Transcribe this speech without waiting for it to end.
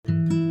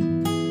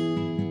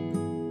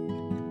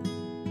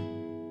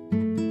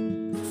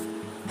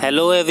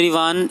Hello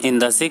everyone, in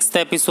the 6th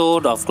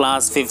episode of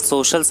class 5th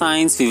social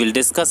science we will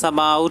discuss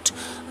about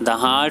the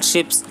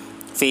hardships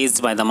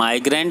faced by the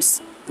migrants,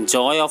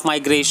 joy of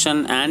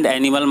migration and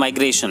animal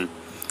migration.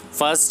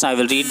 First I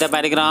will read the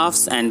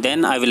paragraphs and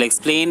then I will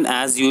explain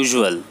as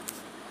usual.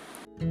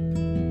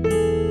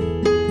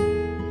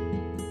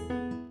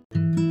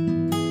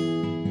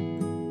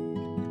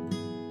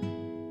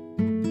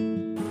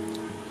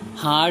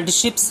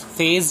 Hardships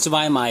faced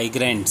by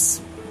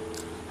migrants.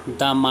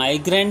 The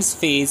migrants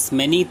face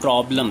many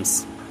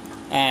problems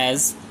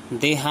as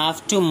they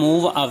have to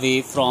move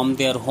away from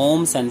their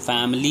homes and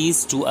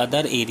families to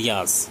other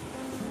areas.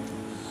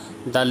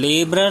 The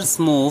laborers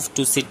move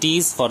to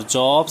cities for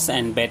jobs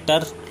and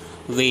better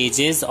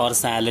wages or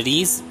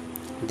salaries.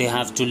 They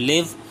have to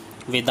live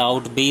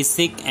without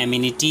basic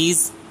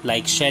amenities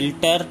like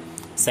shelter,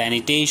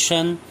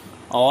 sanitation,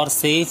 or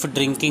safe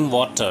drinking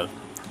water.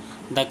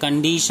 The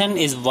condition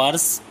is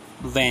worse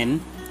when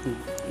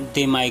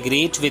they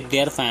migrate with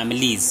their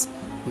families.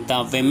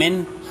 The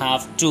women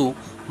have to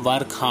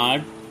work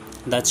hard.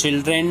 The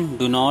children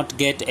do not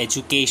get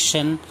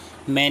education.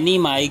 Many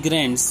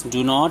migrants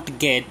do not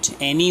get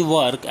any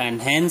work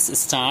and hence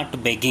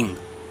start begging.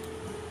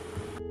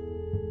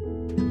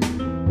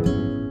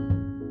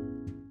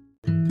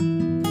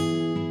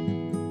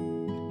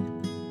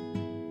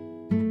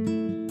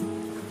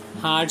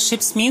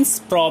 Hardships means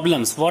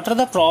problems. What are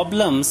the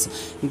problems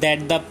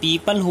that the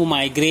people who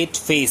migrate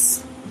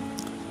face?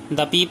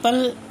 The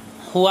people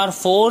who are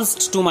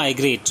forced to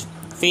migrate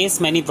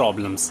face many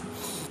problems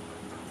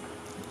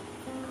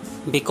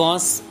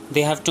because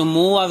they have to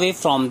move away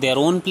from their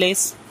own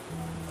place,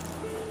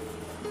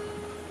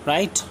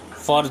 right,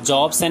 for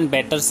jobs and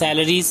better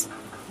salaries.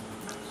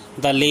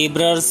 The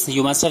laborers,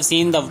 you must have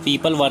seen the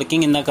people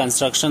working in the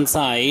construction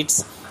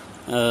sites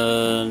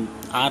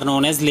are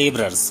known as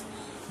laborers.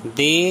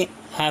 They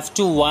have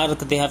to work,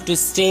 they have to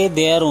stay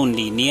there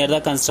only, near the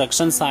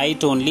construction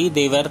site only.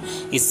 They were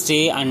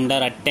stay under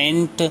a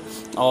tent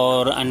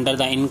or under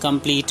the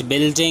incomplete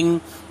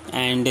building,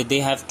 and they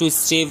have to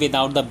stay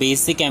without the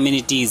basic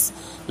amenities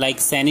like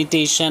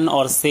sanitation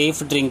or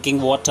safe drinking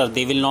water.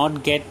 They will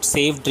not get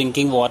safe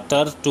drinking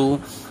water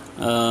to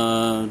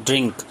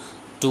drink,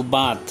 to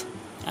bath,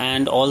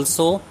 and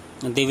also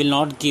they will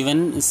not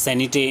given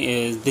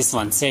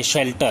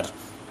shelter.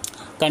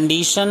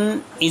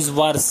 Condition is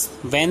worse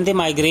when they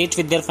migrate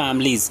with their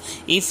families.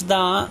 If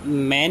the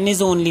man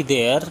is only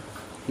there,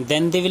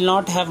 then they will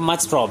not have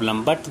much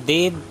problem, but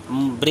they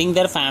bring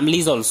their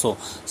families also.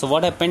 So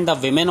what happened, the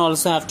women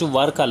also have to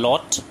work a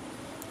lot,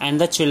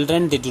 and the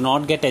children, they do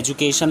not get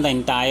education. The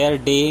entire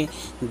day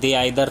they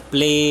either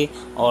play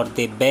or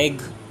they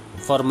beg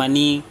for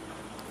money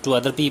to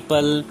other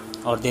people,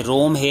 or they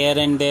roam here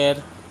and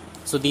there.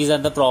 So these are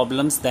the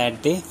problems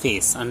that they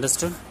face.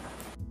 Understood?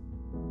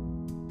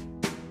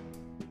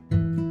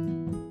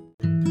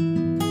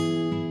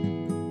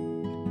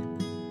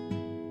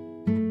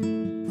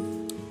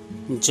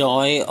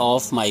 Joy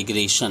of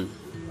migration.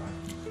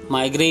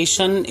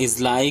 Migration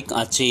is like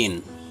a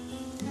chain.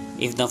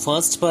 If the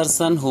first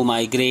person who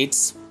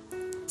migrates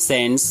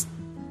sends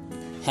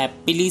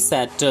happily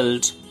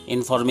settled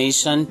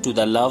information to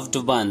the loved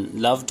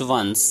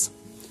ones,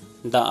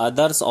 the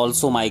others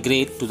also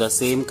migrate to the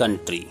same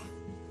country.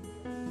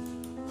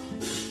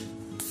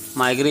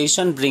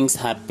 Migration brings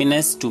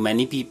happiness to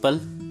many people.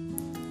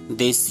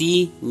 They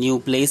see new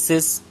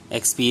places,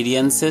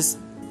 experiences,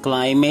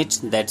 climate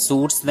that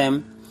suits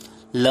them,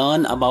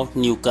 learn about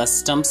new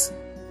customs,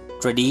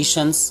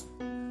 traditions,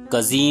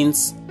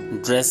 cuisines,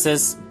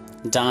 dresses,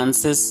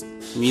 dances,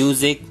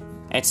 music,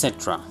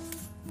 etc.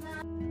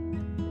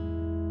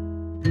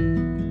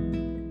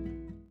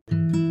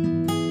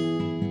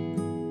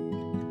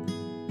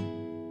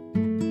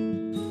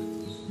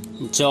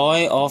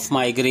 Joy of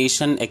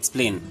migration.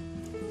 Explain.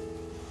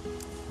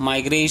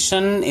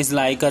 Migration is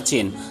like a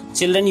chain.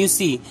 Children, you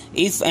see,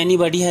 if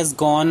anybody has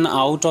gone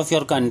out of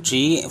your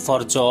country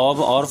for job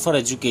or for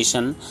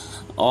education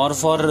or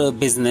for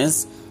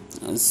business,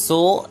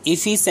 so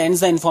if he sends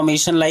the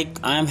information like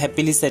I am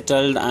happily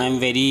settled, I am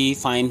very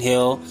fine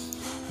here,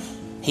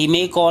 he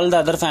may call the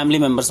other family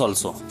members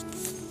also.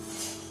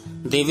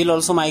 They will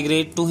also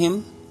migrate to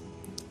him,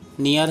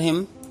 near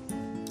him,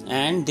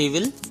 and they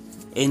will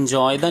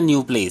enjoy the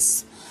new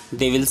place.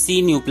 They will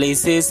see new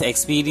places,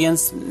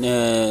 experience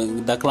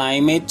the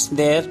climate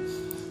there.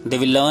 They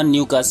will learn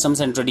new customs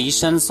and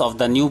traditions of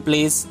the new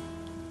place.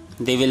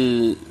 They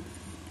will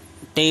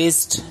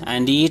taste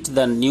and eat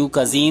the new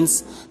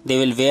cuisines. They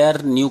will wear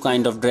new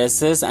kind of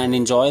dresses and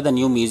enjoy the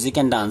new music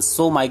and dance.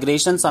 So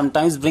migration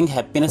sometimes bring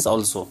happiness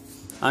also.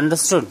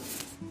 Understood?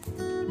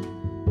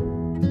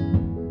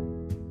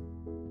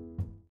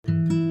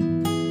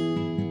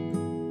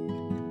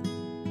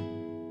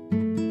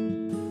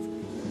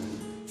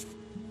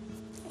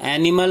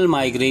 Animal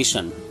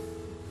migration.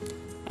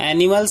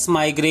 Animals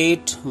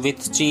migrate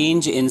with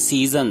change in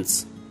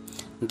seasons.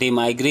 They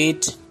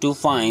migrate to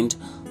find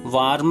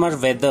warmer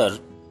weather,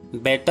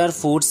 better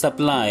food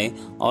supply,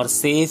 or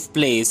safe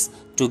place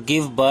to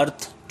give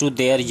birth to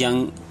their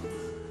young.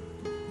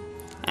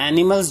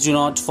 Animals do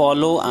not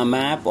follow a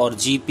map or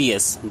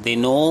GPS. They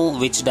know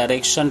which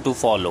direction to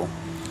follow.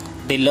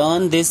 They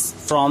learn this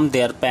from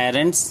their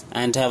parents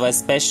and have a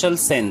special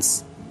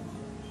sense.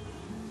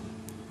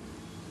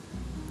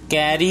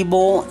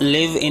 Caribou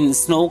live in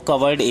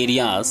snow-covered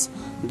areas.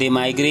 They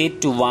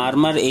migrate to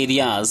warmer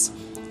areas.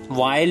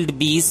 Wild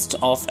beasts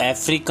of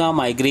Africa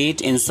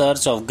migrate in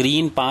search of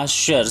green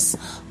pastures,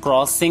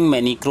 crossing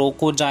many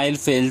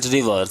crocodile-filled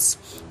rivers.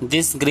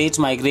 This great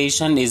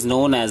migration is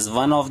known as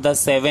one of the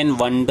 7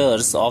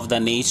 wonders of the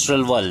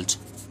natural world.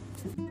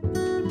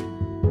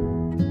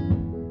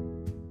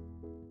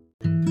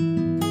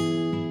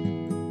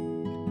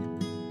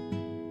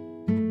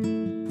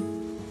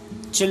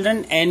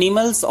 Children,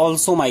 animals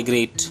also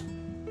migrate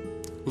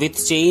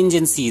with change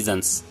in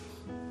seasons.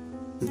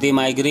 They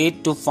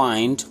migrate to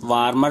find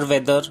warmer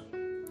weather.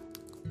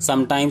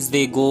 Sometimes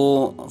they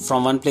go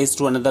from one place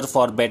to another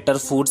for better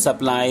food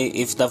supply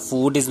if the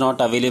food is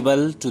not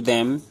available to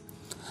them.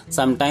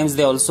 Sometimes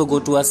they also go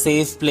to a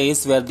safe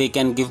place where they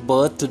can give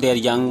birth to their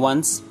young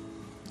ones.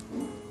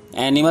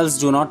 Animals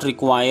do not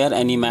require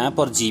any map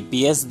or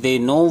GPS. They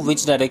know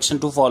which direction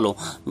to follow.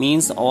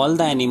 Means all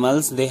the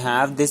animals, they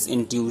have this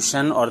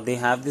intuition or they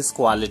have this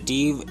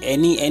quality.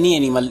 Any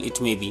animal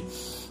it may be.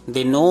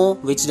 They know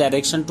which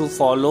direction to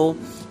follow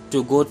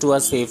to go to a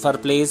safer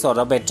place or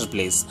a better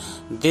place.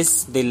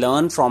 This they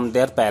learn from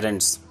their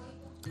parents.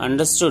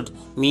 Understood?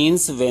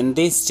 Means when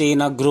they stay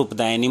in a group,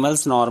 the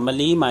animals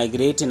normally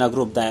migrate in a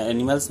group. The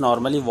animals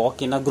normally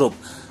walk in a group.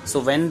 So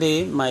when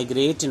they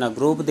migrate in a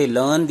group, they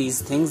learn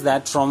these things,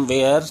 that from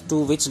where to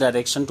which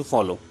direction to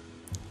follow.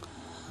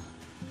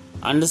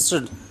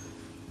 Understood?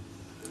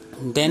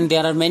 Then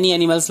there are many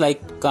animals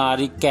like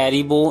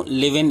caribou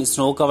live in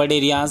snow-covered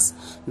areas.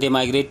 They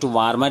migrate to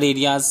warmer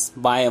areas.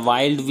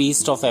 Wild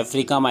beasts of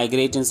Africa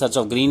migrate in search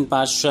of green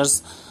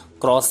pastures,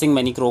 crossing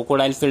many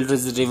crocodile-filled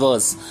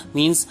rivers.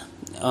 Means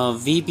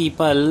we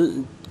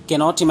people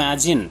cannot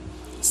imagine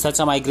such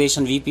a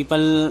migration. We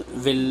people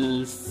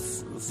will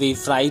be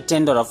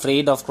frightened or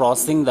afraid of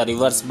crossing the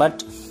rivers.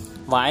 But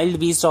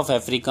wild beasts of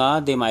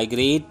Africa, they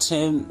migrate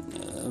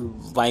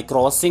by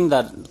crossing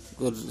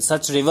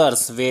such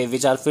rivers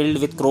which are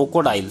filled with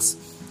crocodiles.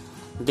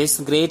 This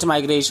great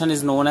migration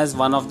is known as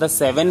one of the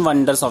 7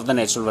 wonders of the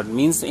natural world.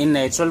 Means in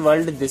natural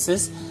world this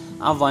is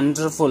a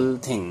wonderful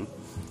thing.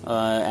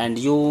 And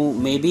you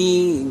may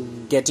be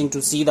getting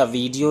to see the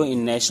video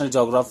in National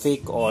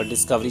Geographic or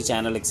Discovery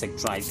Channel,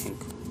 etc. I think.